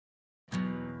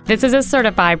This is a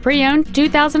certified pre-owned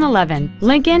 2011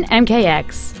 Lincoln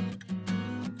MKX.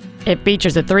 It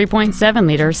features a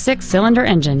 3.7-liter 6-cylinder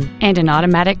engine and an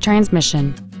automatic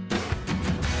transmission.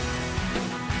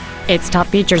 Its top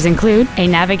features include a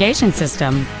navigation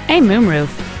system, a moonroof,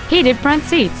 heated front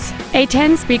seats, a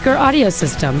 10-speaker audio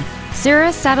system,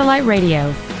 Sirius satellite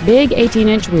radio, big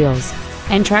 18-inch wheels,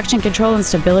 and traction control and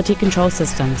stability control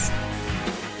systems.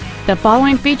 The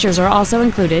following features are also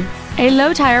included: a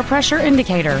low tire pressure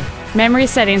indicator, memory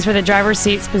settings for the driver's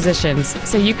seat's positions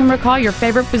so you can recall your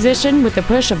favorite position with the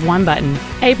push of one button,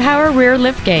 a power rear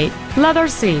liftgate, leather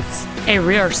seats, a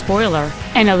rear spoiler,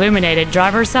 an illuminated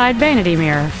driver's side vanity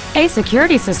mirror, a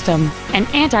security system, an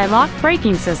anti-lock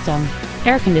braking system,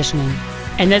 air conditioning,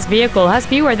 and this vehicle has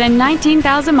fewer than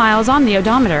 19,000 miles on the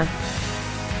odometer.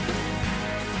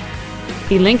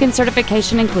 The Lincoln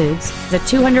certification includes the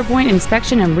 200-point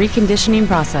inspection and reconditioning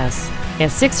process, a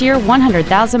 6-year,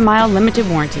 100,000-mile limited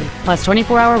warranty, plus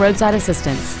 24-hour roadside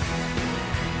assistance.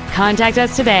 Contact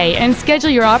us today and schedule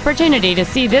your opportunity to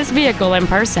see this vehicle in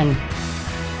person.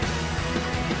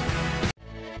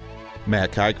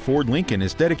 Matt Haik Ford Lincoln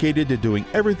is dedicated to doing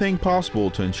everything possible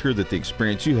to ensure that the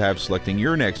experience you have selecting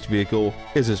your next vehicle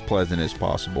is as pleasant as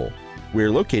possible. We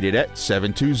are located at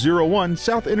 7201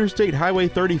 South Interstate Highway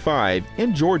 35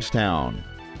 in Georgetown.